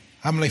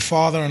Heavenly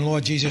Father and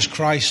Lord Jesus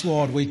Christ,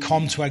 Lord, we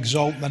come to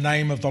exalt the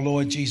name of the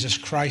Lord Jesus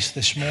Christ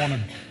this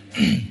morning.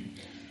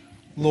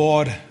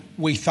 Lord,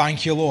 we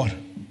thank you, Lord,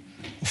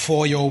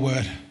 for your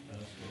word.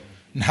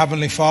 And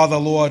Heavenly Father,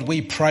 Lord,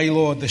 we pray,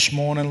 Lord, this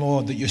morning,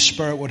 Lord, that your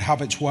Spirit would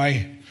have its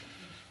way.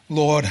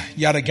 Lord,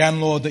 yet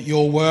again, Lord, that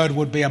your word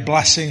would be a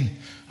blessing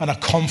and a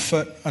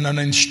comfort and an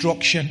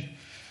instruction,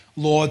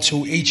 Lord,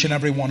 to each and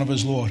every one of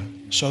us, Lord.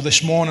 So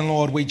this morning,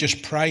 Lord, we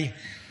just pray,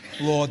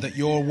 Lord, that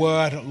your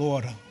word,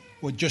 Lord,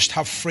 would just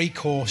have free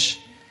course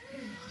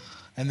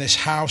in this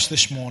house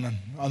this morning.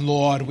 And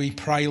Lord, we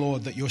pray,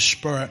 Lord, that your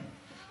Spirit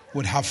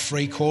would have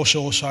free course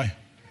also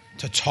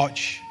to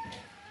touch,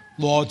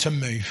 Lord, to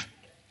move.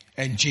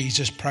 In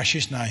Jesus'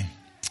 precious name,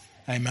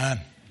 amen.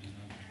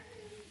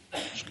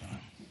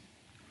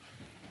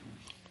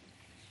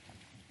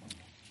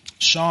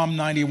 Psalm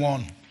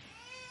 91.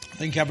 I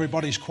think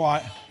everybody's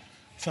quite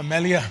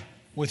familiar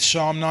with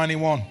Psalm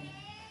 91.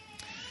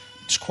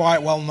 It's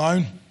quite well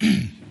known.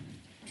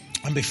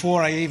 And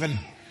before I even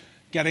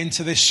get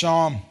into this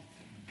psalm,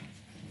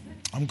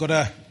 I'm going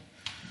to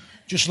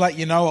just let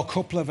you know a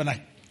couple of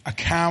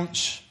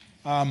accounts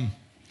that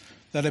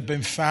have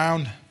been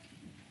found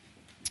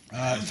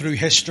through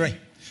history.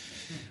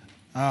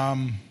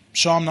 Psalm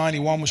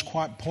 91 was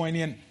quite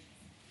poignant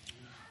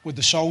with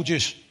the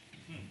soldiers.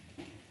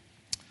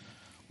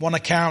 One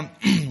account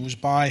was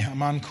by a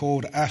man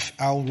called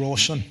F.L.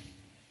 Rawson,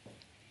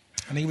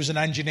 and he was an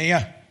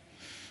engineer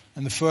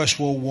in the First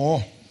World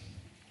War.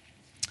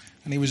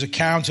 And he was a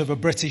count of a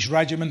British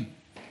regiment.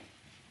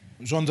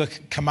 It was under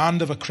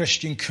command of a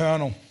Christian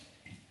colonel.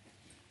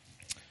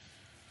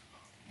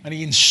 And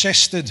he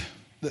insisted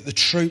that the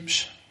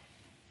troops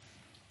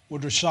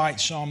would recite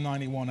Psalm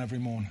 91 every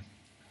morning.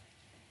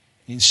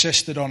 He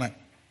insisted on it.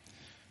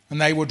 And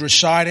they would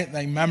recite it,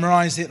 they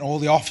memorized it, all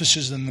the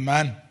officers and the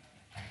men.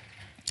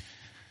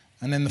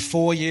 And in the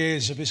 4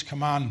 years of his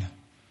command,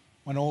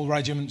 when all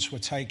regiments were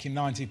taking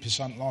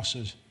 90%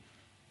 losses,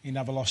 he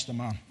never lost a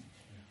man.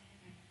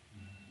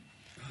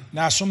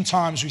 Now,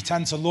 sometimes we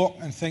tend to look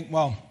and think,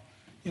 well,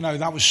 you know,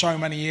 that was so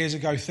many years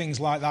ago, things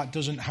like that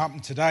doesn't happen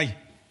today.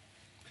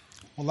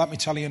 Well, let me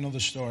tell you another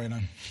story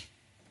then.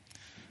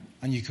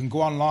 And you can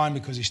go online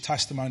because his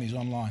testimony is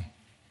online.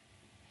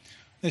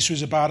 This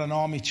was about an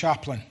army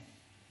chaplain.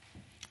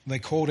 They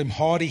called him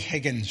Hardy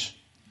Higgins.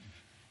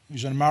 He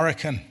was an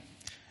American.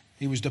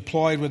 He was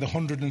deployed with the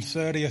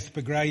 130th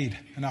Brigade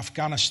in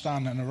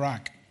Afghanistan and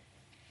Iraq.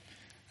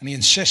 And he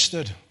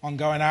insisted on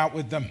going out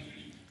with them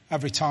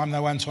every time they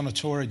went on a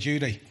tour of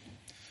duty.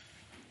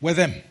 With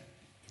him,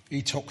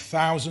 he took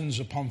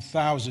thousands upon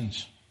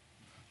thousands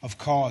of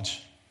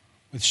cards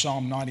with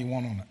Psalm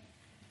 91 on it.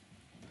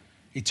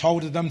 He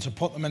told them to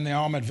put them in the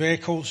armoured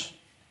vehicles.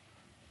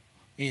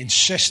 He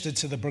insisted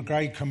to the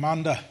brigade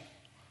commander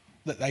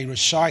that they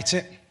recite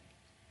it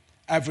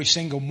every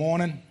single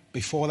morning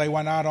before they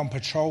went out on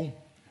patrol,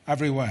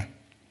 everywhere.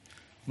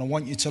 And I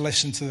want you to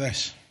listen to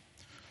this.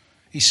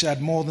 He said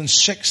more than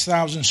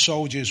 6,000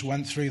 soldiers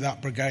went through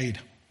that brigade.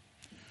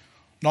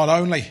 Not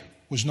only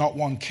was not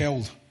one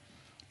killed,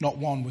 not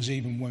one was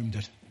even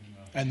wounded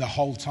in the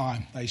whole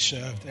time they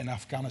served in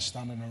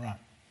Afghanistan and Iraq.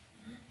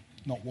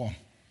 Not one.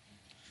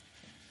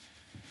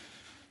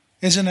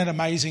 Isn't it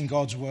amazing,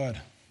 God's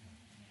word?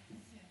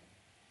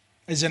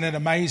 Isn't it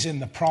amazing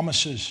the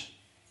promises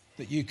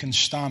that you can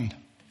stand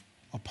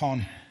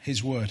upon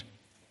his word?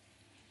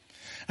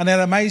 And it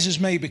amazes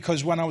me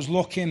because when I was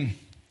looking,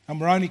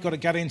 and we're only going to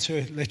get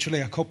into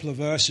literally a couple of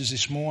verses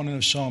this morning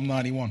of Psalm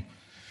 91,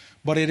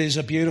 but it is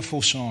a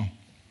beautiful psalm.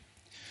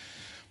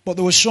 But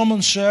there was some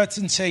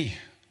uncertainty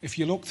if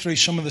you look through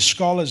some of the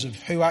scholars of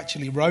who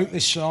actually wrote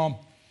this psalm.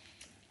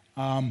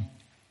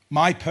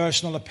 My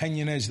personal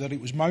opinion is that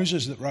it was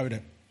Moses that wrote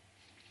it.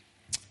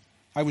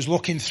 I was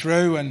looking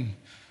through, and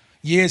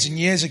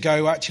years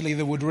ago, actually,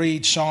 they would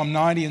read Psalm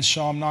 90 and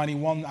Psalm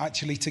 91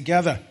 actually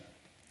together.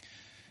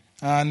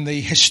 And the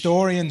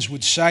historians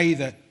would say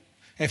that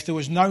if there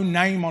was no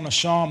name on a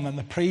psalm, then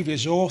the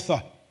previous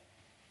author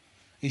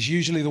is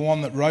usually the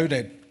one that wrote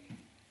it.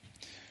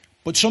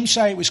 But some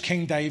say it was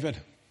King David.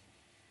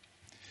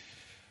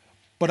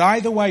 But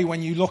either way,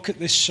 when you look at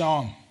this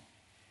psalm,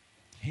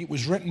 it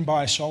was written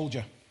by a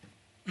soldier.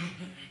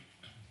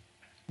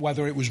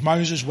 Whether it was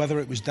Moses, whether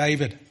it was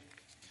David.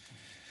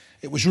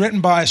 It was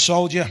written by a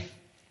soldier,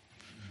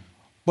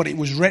 but it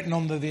was written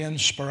under the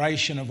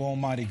inspiration of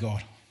Almighty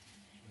God.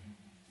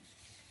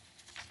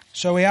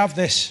 So we have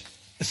this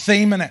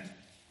theme in it.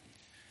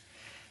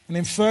 And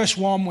in verse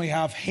 1 we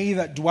have, "He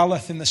that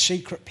dwelleth in the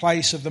secret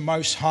place of the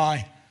Most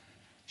High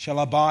shall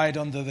abide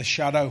under the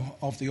shadow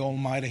of the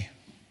Almighty."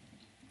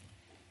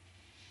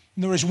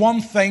 And there is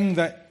one thing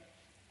that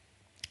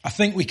I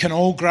think we can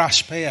all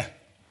grasp here.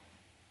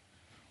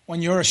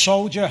 When you're a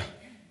soldier,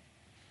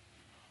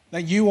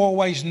 that you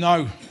always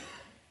know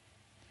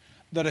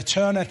that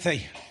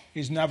eternity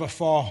is never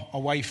far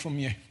away from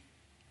you.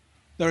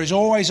 There is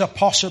always a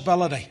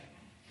possibility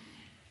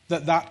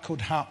that that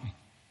could happen.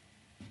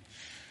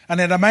 And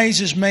it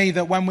amazes me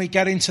that when we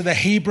get into the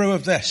Hebrew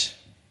of this,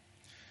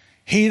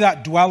 he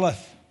that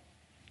dwelleth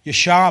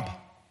Yashab,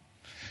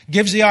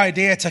 gives the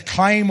idea to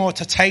claim or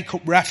to take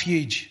up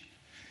refuge.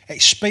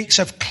 It speaks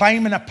of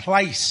claiming a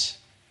place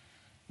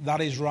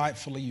that is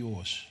rightfully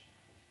yours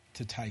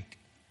to take.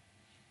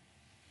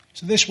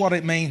 So this is what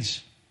it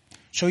means.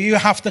 So you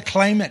have to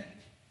claim it.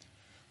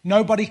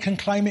 Nobody can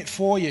claim it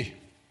for you.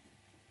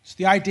 It's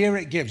the idea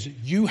it gives.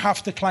 You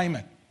have to claim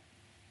it.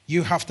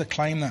 You have to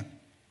claim that.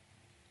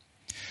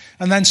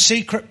 And then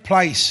secret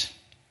place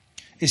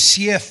is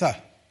Sietha,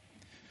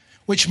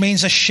 which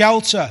means a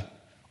shelter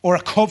or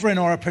a covering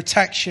or a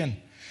protection.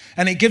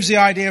 And it gives the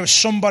idea of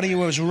somebody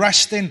who is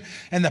resting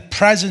in the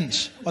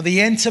presence or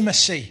the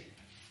intimacy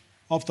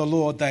of the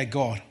Lord their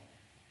God.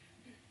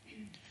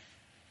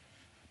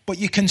 But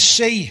you can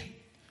see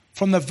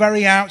from the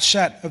very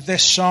outset of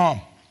this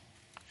psalm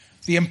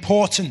the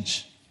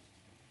importance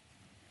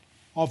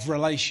of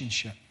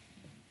relationship.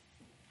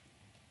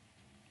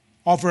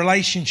 Of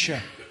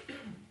relationship.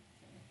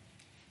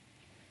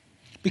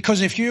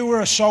 Because if you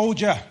were a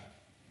soldier,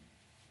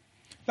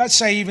 let's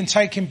say even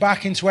taken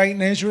back into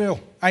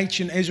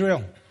ancient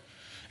Israel,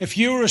 if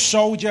you were a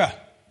soldier,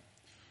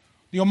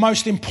 your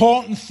most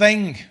important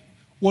thing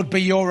would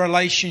be your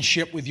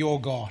relationship with your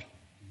God.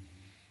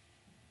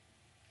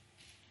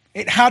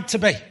 It had to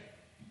be.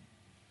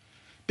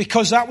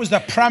 Because that was the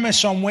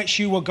premise on which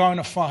you were going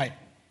to fight.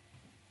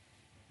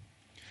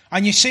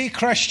 And you see,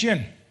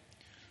 Christian,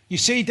 you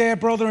see, dear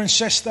brother and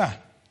sister,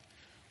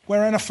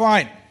 we're in a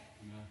fight.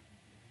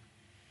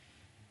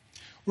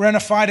 We're in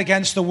a fight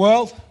against the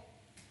world.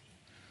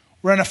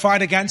 We're in a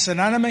fight against an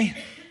enemy.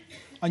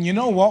 And you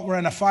know what? We're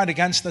in a fight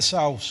against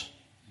ourselves.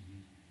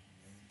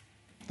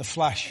 The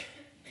flesh.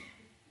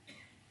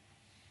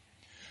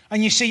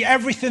 And you see,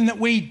 everything that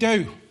we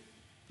do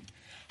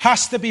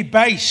has to be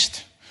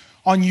based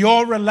on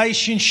your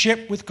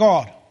relationship with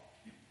God.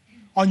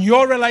 On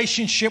your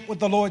relationship with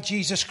the Lord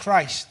Jesus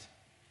Christ.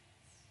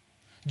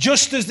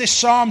 Just as this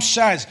psalm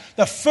says,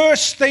 the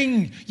first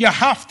thing you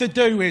have to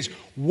do is,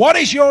 what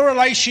is your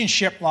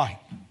relationship like?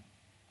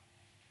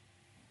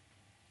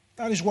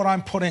 That is what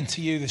I'm putting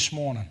to you this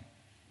morning.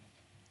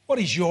 What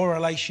is your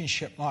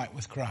relationship like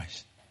with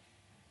Christ?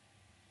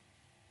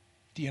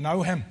 Do you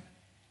know Him?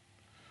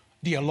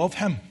 Do you love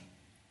Him?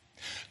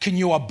 Can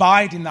you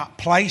abide in that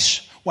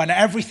place when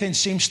everything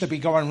seems to be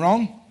going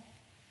wrong?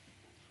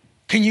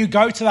 Can you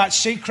go to that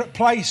secret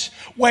place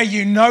where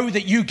you know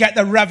that you get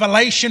the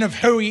revelation of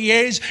who He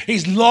is,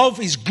 His love,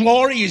 His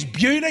glory, His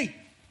beauty?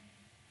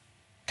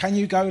 Can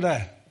you go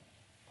there?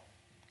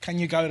 Can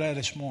you go there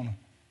this morning?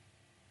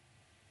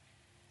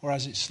 Or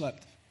has it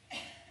slipped?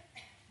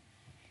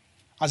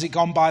 Has it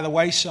gone by the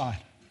wayside?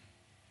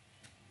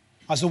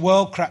 Has the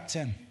world crept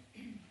in?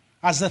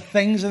 Has the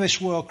things of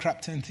this world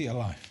crept into your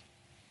life?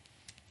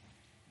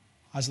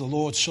 Has the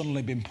Lord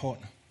suddenly been put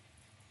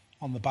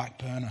on the back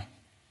burner?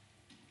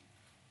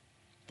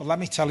 But let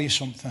me tell you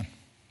something.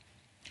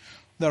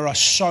 There are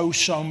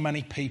so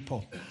many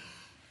people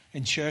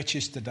in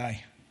churches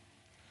today,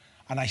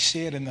 and I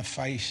see it in their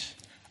face,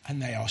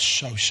 and they are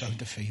so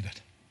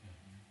defeated.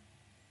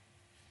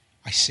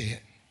 I see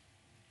it.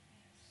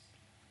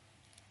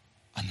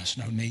 And there's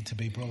no need to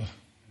be, brother.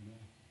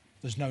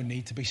 There's no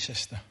need to be,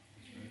 sister.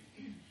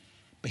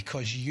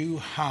 Because you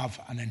have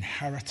an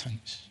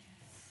inheritance.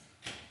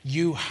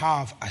 You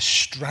have a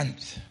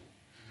strength.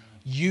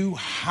 You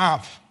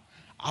have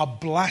a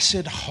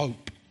blessed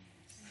hope.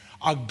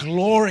 A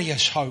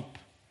glorious hope.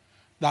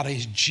 That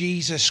is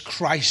Jesus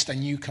Christ,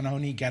 and you can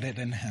only get it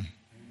in Him.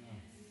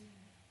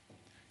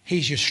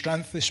 He's your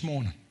strength this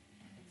morning.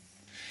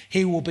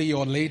 He will be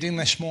your leading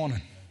this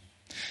morning.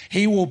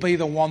 He will be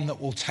the one that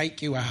will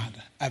take you out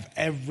of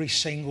every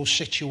single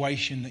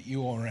situation that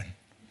you are in.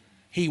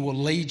 He will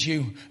lead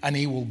you and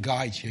He will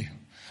guide you.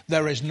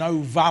 There is no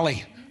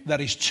valley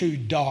that is too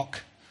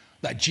dark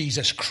that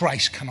Jesus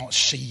Christ cannot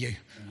see you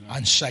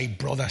and say,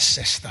 brother,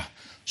 sister,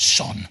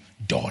 son,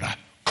 daughter,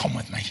 come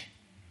with me.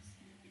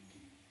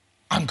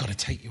 I'm going to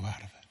take you out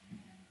of it.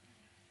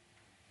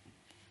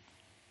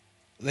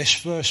 This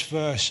first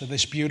verse of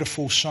this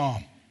beautiful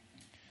psalm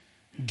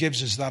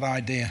gives us that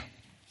idea.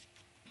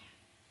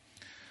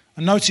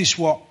 And notice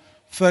what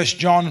 1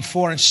 John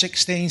 4 and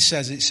 16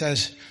 says. It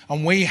says,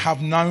 and we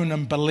have known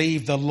and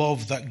believed the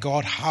love that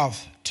God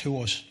hath to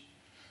us.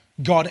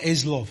 God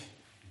is love.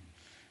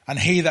 And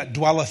he that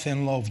dwelleth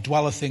in love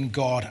dwelleth in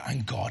God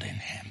and God in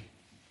him.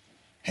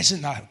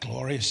 Isn't that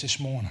glorious this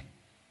morning?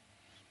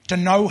 To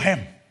know Him.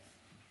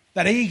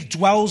 That He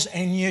dwells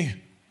in you.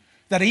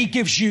 That He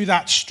gives you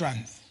that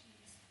strength.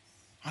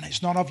 And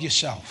it's not of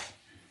yourself.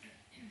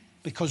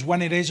 Because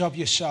when it is of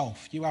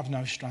yourself, you have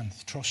no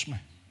strength. Trust me.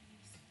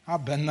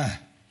 I've been there.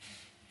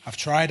 I've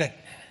tried it.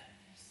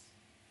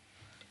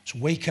 It's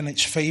weak and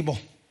it's feeble.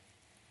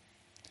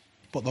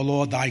 But the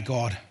Lord thy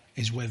God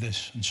is with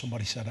us. And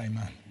somebody said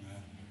amen.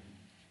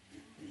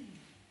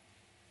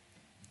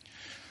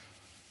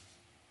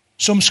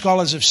 Some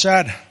scholars have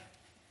said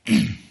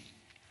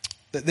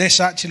that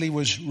this actually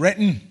was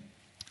written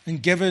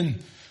and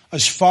given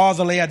as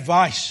fatherly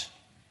advice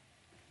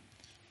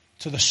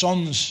to the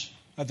sons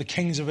of the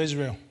kings of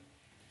Israel.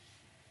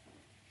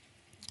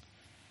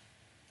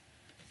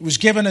 It was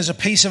given as a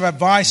piece of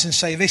advice and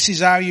say, this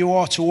is how you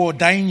are to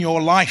ordain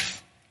your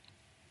life.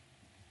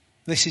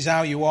 This is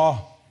how you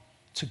are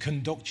to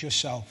conduct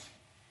yourself.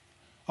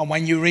 And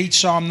when you read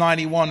Psalm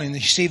 91 and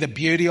you see the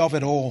beauty of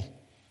it all,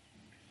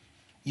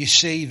 you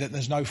see that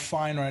there's no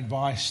finer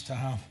advice to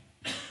have.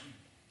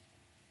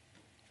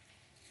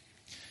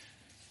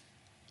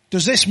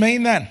 Does this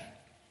mean then,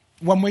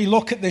 when we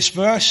look at this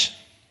verse,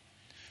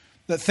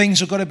 that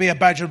things are going to be a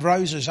bed of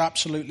roses?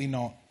 Absolutely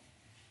not.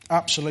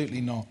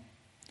 Absolutely not.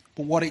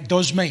 But what it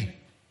does mean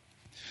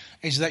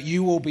is that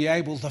you will be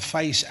able to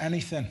face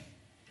anything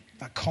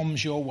that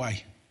comes your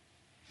way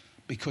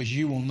because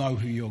you will know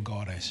who your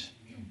God is.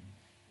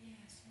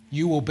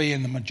 You will be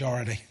in the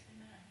majority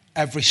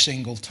every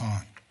single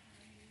time.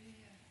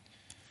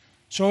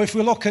 So if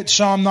we look at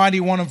Psalm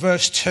 91 and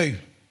verse 2,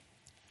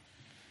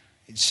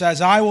 it says,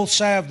 I will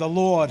say of the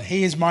Lord,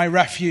 He is my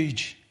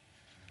refuge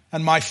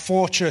and my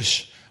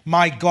fortress,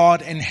 my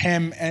God, in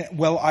Him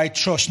will I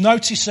trust.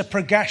 Notice the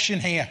progression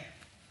here.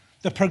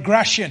 The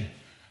progression.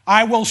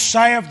 I will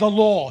say of the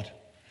Lord,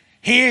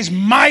 He is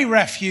my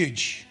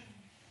refuge.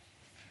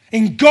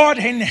 In God,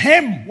 in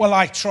Him will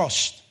I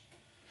trust.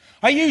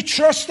 Are you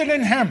trusted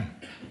in Him?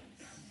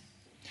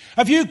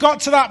 Have you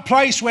got to that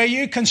place where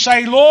you can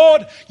say,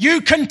 Lord,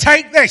 you can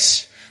take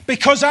this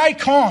because I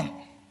can't?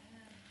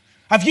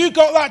 Have you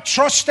got that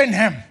trust in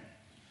Him?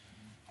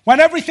 When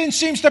everything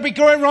seems to be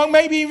going wrong,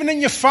 maybe even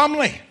in your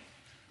family,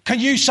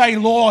 can you say,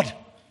 Lord,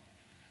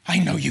 I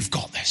know you've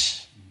got this.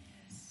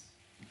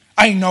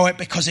 I know it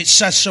because it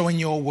says so in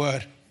your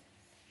word.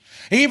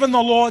 Even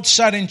the Lord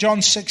said in John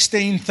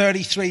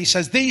 16:33, He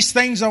says, these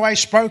things have I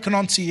spoken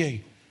unto you,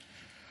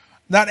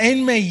 that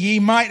in me ye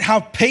might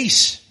have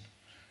peace.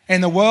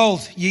 In the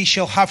world ye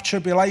shall have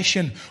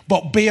tribulation,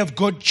 but be of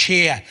good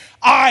cheer.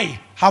 I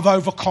have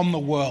overcome the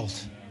world.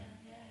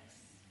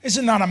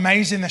 Isn't that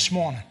amazing this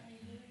morning?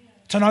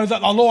 To know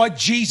that the Lord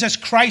Jesus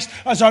Christ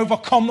has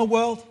overcome the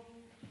world.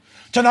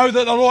 To know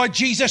that the Lord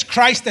Jesus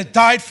Christ had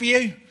died for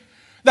you.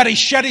 That He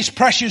shed His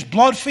precious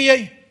blood for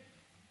you.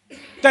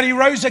 That He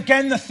rose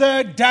again the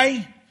third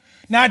day.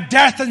 Now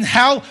death and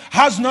hell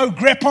has no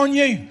grip on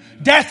you.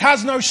 Death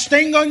has no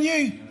sting on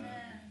you.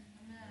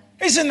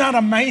 Isn't that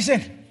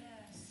amazing?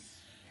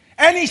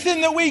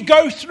 Anything that we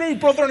go through,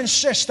 brother and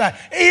sister,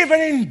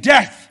 even in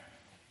death,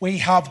 we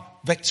have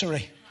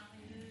victory.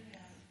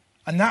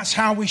 And that's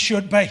how we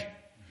should be.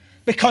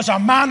 Because a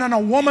man and a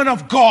woman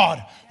of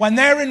God, when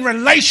they're in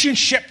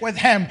relationship with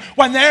Him,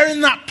 when they're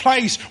in that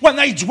place, when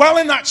they dwell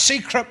in that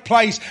secret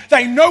place,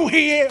 they know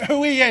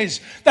who He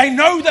is. They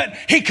know that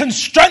He can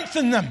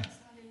strengthen them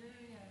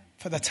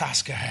for the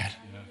task ahead.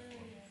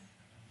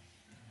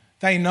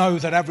 They know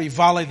that every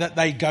valley that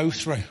they go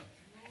through,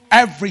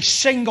 every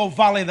single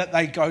valley that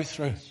they go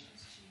through,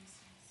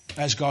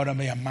 there's got to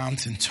be a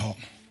mountaintop.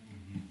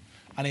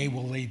 And He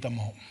will lead them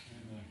up.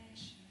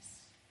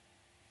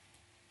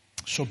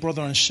 So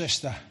brother and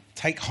sister,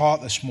 take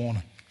heart this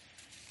morning.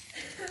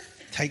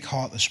 Take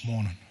heart this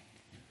morning.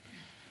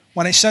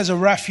 When it says a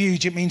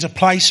refuge, it means a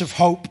place of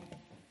hope.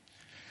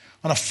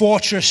 And a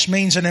fortress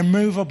means an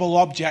immovable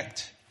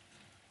object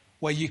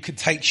where you could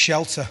take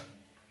shelter.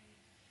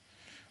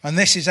 And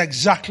this is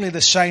exactly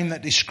the same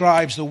that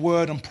describes the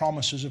word and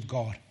promises of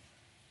God.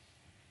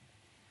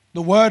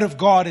 The word of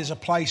God is a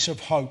place of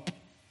hope.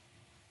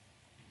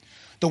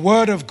 The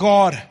word of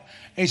God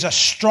is a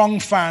strong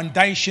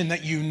foundation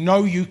that you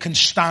know you can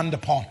stand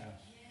upon.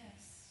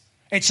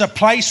 It's a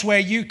place where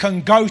you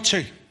can go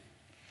to.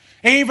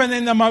 Even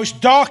in the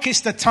most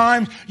darkest of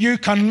times, you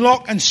can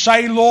look and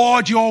say,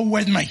 Lord, you're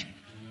with me.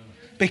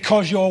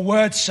 Because your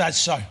word says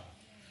so.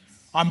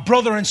 And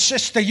brother and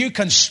sister, you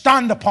can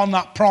stand upon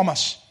that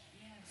promise.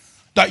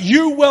 That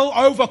you will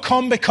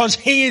overcome because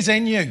He is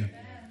in you.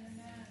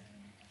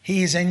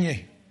 He is in you.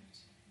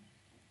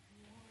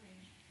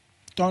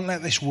 Don't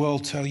let this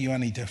world tell you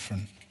any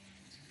different.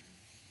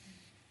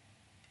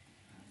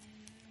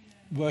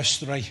 Verse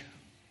 3.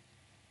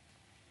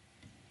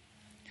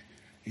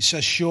 It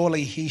says,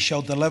 surely He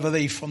shall deliver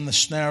thee from the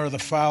snare of the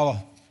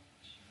fowler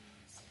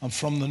and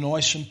from the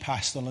noisome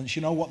pestilence.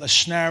 You know what the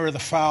snare of the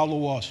fowler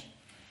was?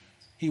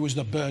 He was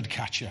the bird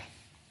catcher.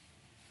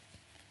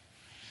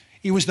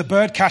 He was the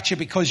bird catcher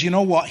because you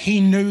know what?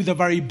 He knew the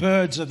very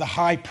birds of the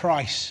high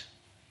price.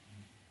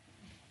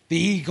 The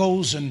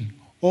eagles and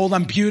all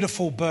them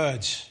beautiful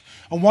birds.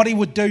 And what he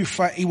would do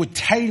he would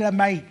tailor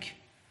make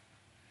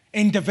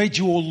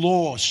individual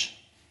laws.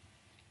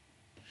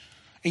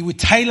 He would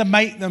tailor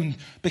make them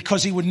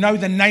because he would know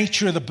the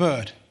nature of the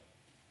bird.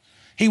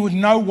 He would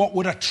know what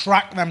would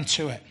attract them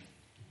to it.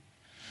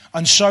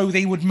 And so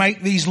he would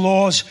make these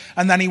laws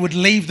and then he would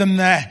leave them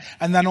there.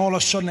 And then all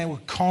of a sudden they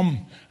would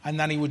come and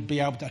then he would be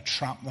able to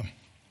trap them.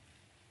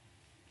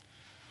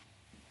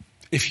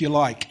 If you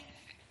like,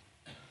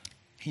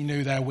 he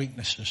knew their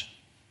weaknesses.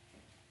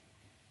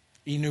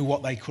 He knew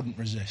what they couldn't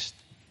resist.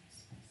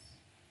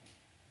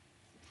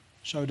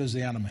 So does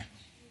the enemy.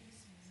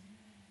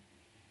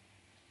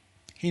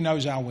 He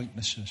knows our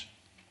weaknesses.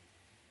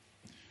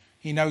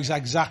 He knows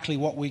exactly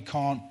what we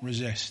can't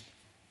resist.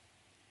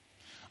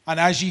 And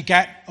as you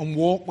get and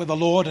walk with the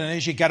Lord and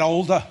as you get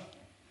older,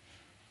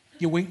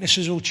 your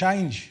weaknesses will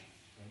change.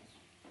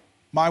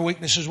 My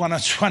weaknesses when I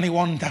was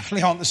 21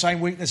 definitely aren't the same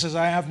weaknesses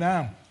I have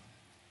now.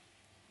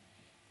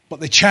 But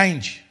they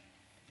change.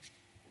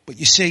 But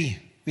you see,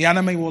 the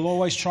enemy will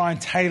always try and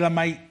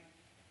tailor-make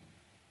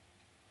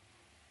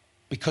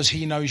because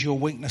he knows your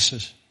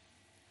weaknesses.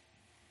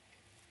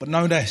 But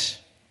know this.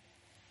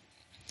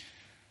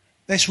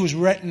 This was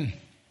written,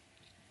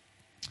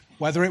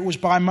 whether it was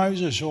by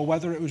Moses or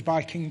whether it was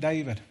by King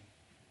David.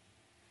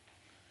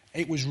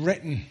 It was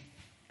written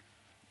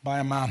by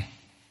a man.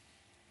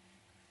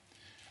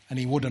 And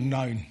he would have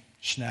known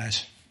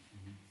snares.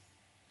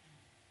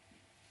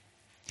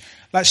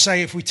 Let's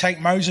say if we take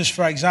Moses,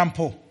 for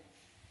example.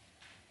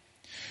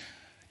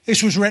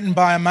 This was written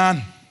by a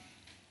man.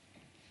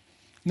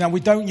 Now, we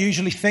don't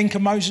usually think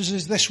of Moses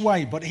as this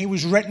way, but he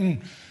was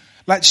written,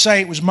 let's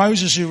say it was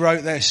Moses who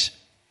wrote this.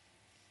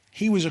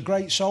 He was a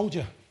great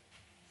soldier.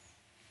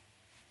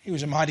 He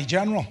was a mighty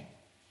general.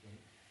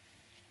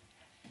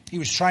 He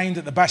was trained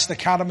at the best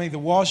academy there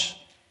was.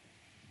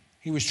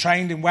 He was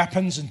trained in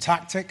weapons and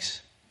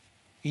tactics.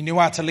 He knew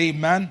how to lead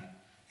men.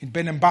 He'd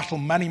been in battle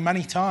many,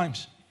 many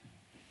times.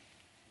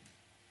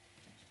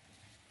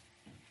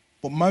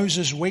 But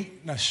Moses'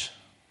 weakness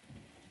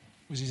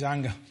was his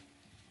anger.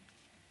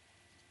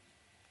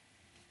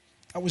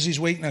 That was his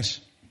weakness.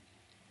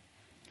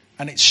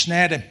 And it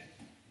snared him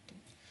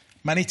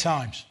many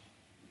times.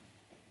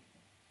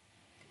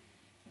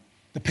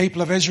 The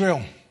people of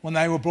Israel, when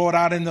they were brought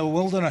out in the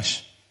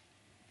wilderness,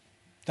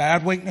 they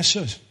had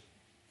weaknesses.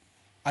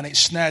 And it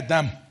snared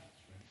them.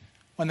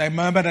 When they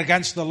murmured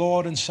against the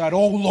Lord and said,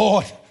 "Oh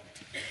Lord,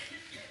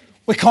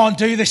 we can't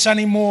do this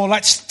anymore.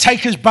 Let's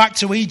take us back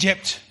to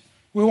Egypt.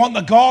 We want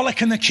the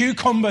garlic and the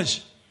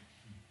cucumbers."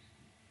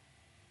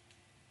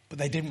 But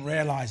they didn't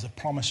realize the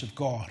promise of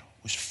God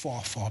was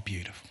far, far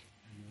beautiful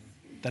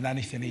than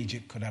anything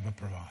Egypt could ever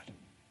provide.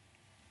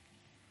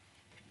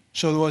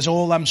 So there was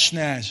all them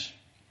snares.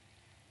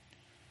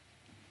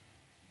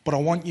 But I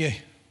want you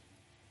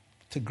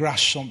to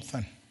grasp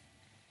something.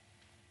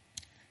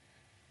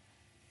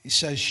 It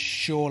says,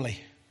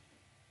 "Surely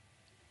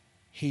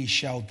he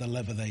shall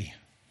deliver thee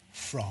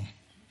from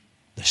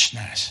the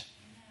snares."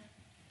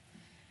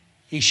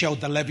 He shall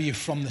deliver you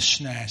from the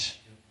snares.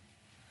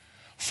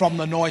 From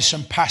the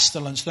noisome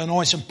pestilence. The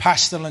noisome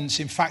pestilence,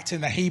 in fact,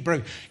 in the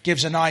Hebrew,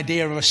 gives an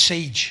idea of a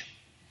siege.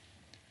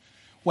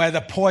 Where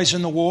they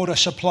poison the water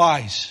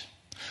supplies.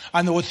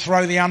 And they would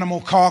throw the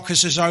animal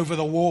carcasses over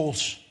the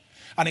walls.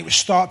 And it would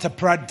start to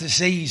spread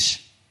disease.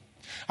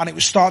 And it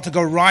would start to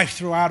go rife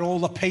throughout all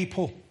the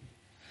people.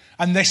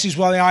 And this is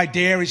where the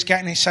idea is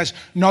getting. It says,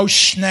 no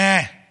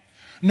snare,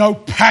 no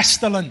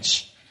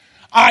pestilence.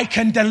 I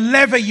can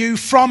deliver you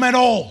from it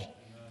all.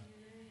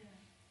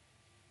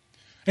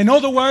 In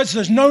other words,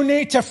 there's no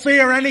need to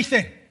fear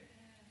anything.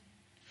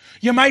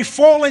 You may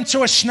fall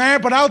into a snare,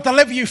 but I'll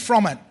deliver you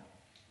from it.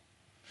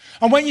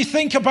 And when you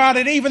think about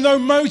it, even though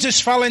Moses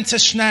fell into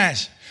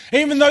snares,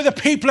 even though the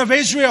people of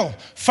Israel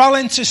fell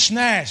into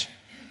snares,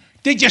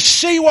 did you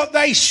see what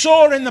they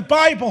saw in the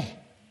Bible?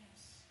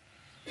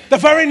 The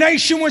very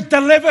nation was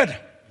delivered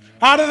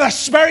out of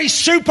the very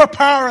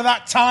superpower of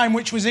that time,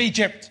 which was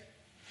Egypt.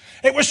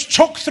 It was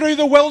took through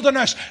the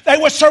wilderness. They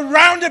were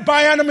surrounded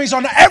by enemies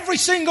on every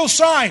single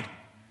side.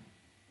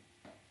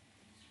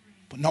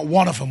 But not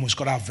one of them was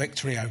going to have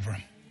victory over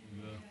them.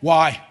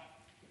 Why?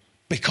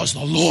 Because the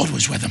Lord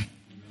was with them.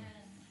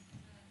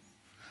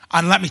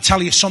 And let me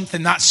tell you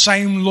something, that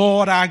same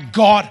Lord, our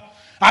God,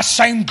 our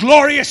same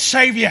glorious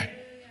Savior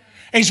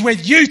is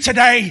with you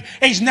today.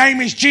 His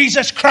name is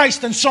Jesus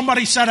Christ, and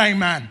somebody said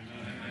amen.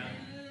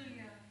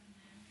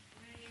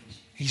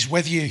 He's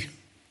with you.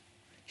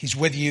 He's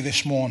with you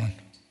this morning.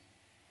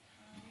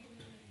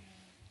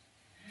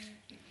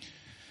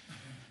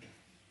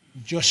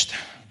 Just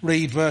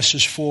read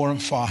verses 4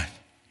 and 5.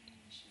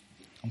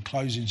 I'm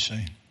closing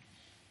soon.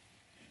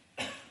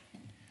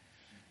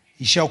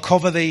 He shall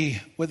cover thee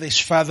with his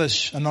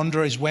feathers, and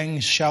under his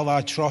wings shall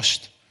thou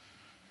trust.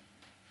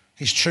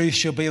 His truth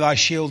shall be thy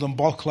shield and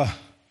buckler.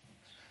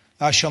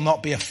 Thou shalt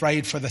not be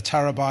afraid for the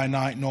terror by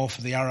night, nor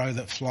for the arrow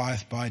that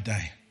flieth by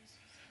day.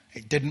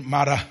 It didn't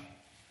matter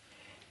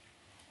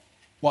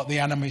what the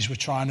enemies were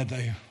trying to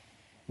do,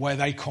 where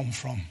they come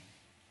from.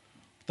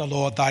 The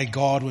Lord thy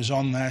God was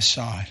on their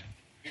side.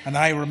 And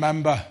I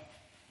remember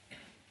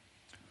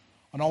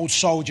an old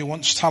soldier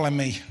once telling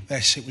me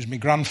this. It was my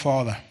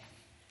grandfather.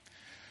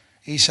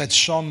 He said,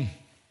 "Son,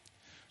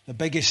 the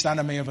biggest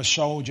enemy of a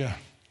soldier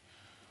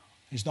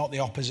is not the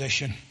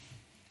opposition.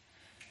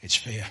 It's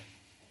fear.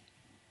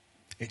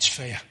 It's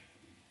fear.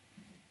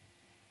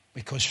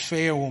 Because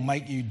fear will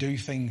make you do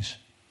things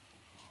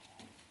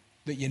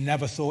that you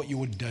never thought you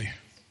would do.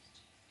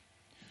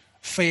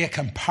 Fear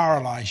can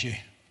paralyze you.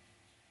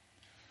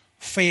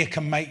 Fear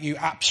can make you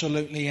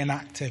absolutely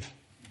inactive.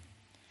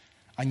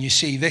 And you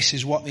see, this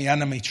is what the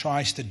enemy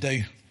tries to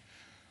do.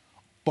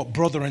 But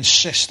brother and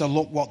sister,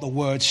 look what the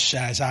word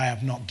says. I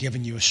have not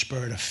given you a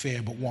spirit of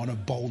fear, but one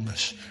of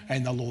boldness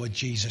in the Lord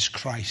Jesus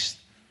Christ.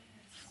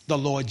 The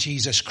Lord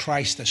Jesus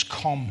Christ has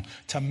come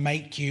to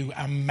make you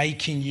and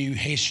making you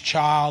his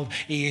child.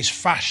 He is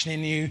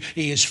fashioning you.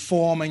 He is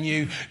forming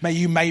you.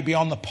 You may be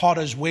on the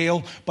potter's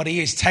wheel, but he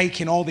is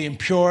taking all the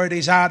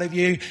impurities out of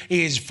you.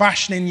 He is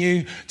fashioning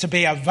you to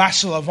be a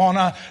vessel of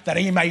honor, that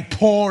he may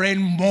pour in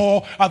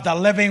more of the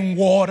living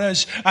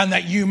waters, and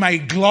that you may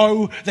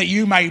glow, that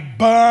you may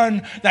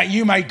burn, that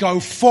you may go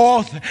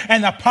forth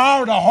in the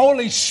power of the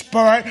Holy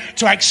Spirit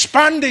to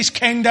expand his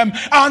kingdom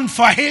and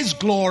for his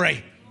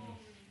glory.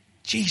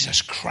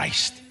 Jesus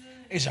Christ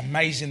is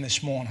amazing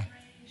this morning.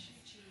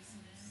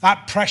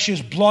 That precious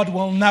blood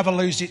will never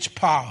lose its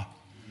power.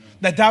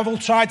 The devil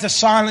tried to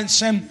silence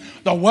him.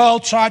 The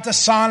world tried to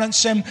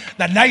silence him.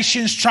 The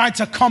nations tried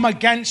to come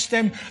against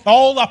him.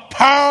 All the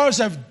powers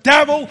of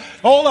devil,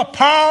 all the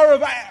power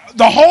of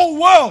the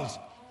whole world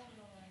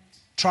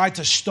tried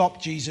to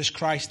stop Jesus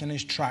Christ in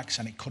his tracks,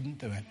 and it couldn't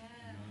do it.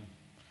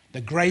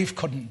 The grave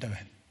couldn't do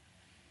it.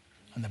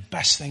 And the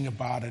best thing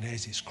about it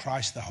is it's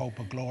Christ, the hope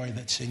of glory,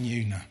 that's in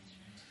you now.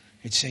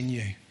 It's in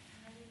you.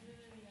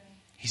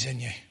 He's in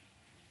you.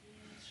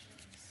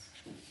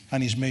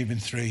 And he's moving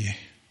through you.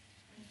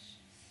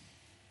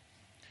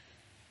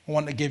 I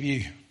want to give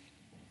you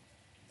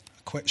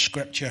a quick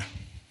scripture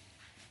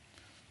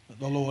that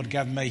the Lord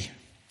gave me.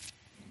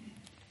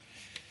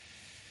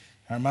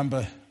 I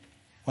remember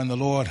when the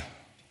Lord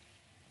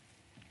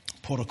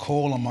put a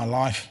call on my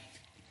life.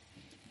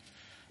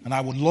 And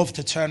I would love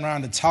to turn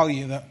around and tell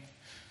you that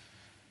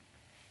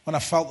when I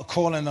felt the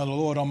calling of the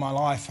Lord on my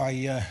life,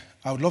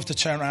 I would love to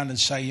turn around and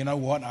say, you know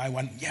what? I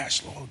went,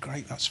 yes, Lord,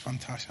 great, that's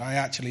fantastic. I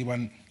actually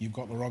went, you've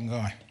got the wrong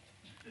guy.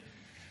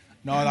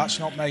 No, that's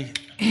not me.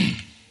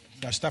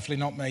 That's definitely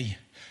not me.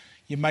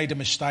 You made a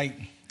mistake.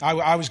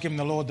 I was giving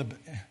the Lord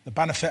the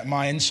benefit of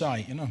my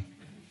insight, you know.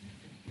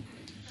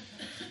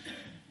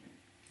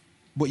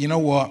 But you know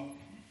what?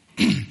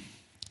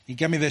 He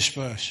gave me this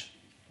verse,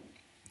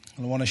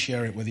 and I want to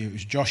share it with you. It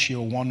was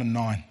Joshua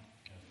 1:9.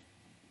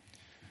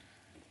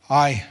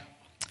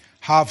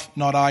 Have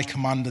not I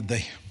commanded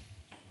thee?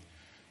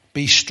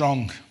 Be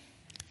strong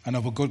and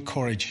of a good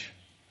courage.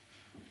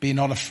 Be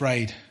not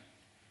afraid,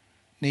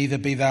 neither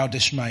be thou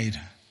dismayed,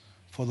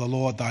 for the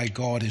Lord thy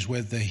God is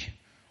with thee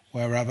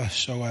wherever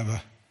soever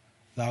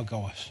thou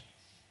goest.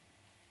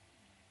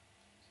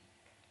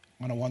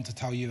 And I want to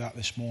tell you that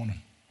this morning.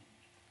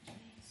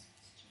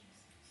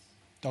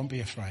 Don't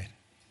be afraid.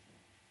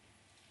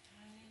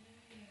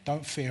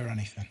 Don't fear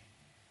anything.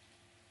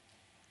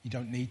 You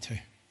don't need to.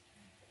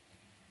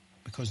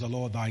 Because the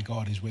Lord thy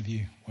God is with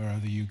you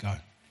wherever you go.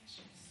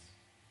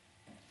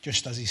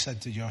 Just as he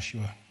said to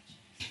Joshua.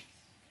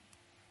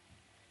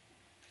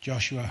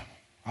 Joshua,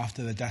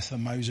 after the death of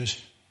Moses,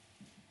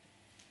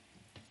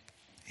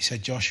 he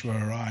said, Joshua,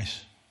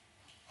 arise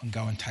and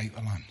go and take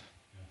the land.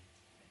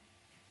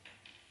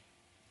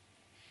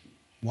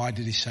 Why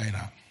did he say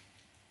that?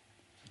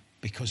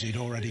 Because he'd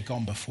already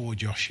gone before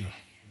Joshua.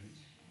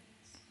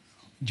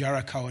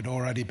 Jericho had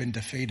already been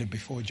defeated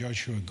before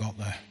Joshua got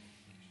there.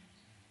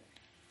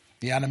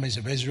 The enemies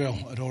of Israel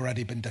had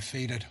already been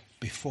defeated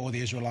before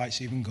the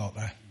Israelites even got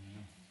there.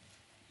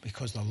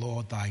 Because the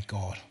Lord thy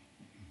God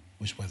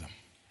was with them.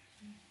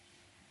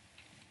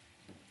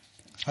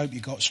 I hope you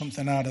got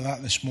something out of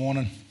that this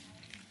morning.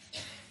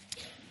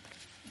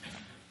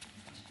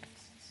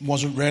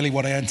 Wasn't really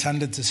what I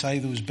intended to say.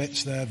 There was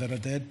bits there that I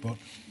did, but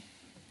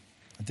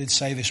I did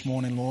say this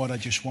morning, Lord, I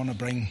just want to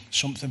bring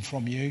something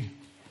from you,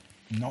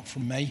 not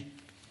from me.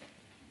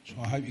 So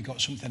I hope you got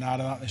something out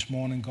of that this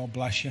morning. God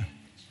bless you.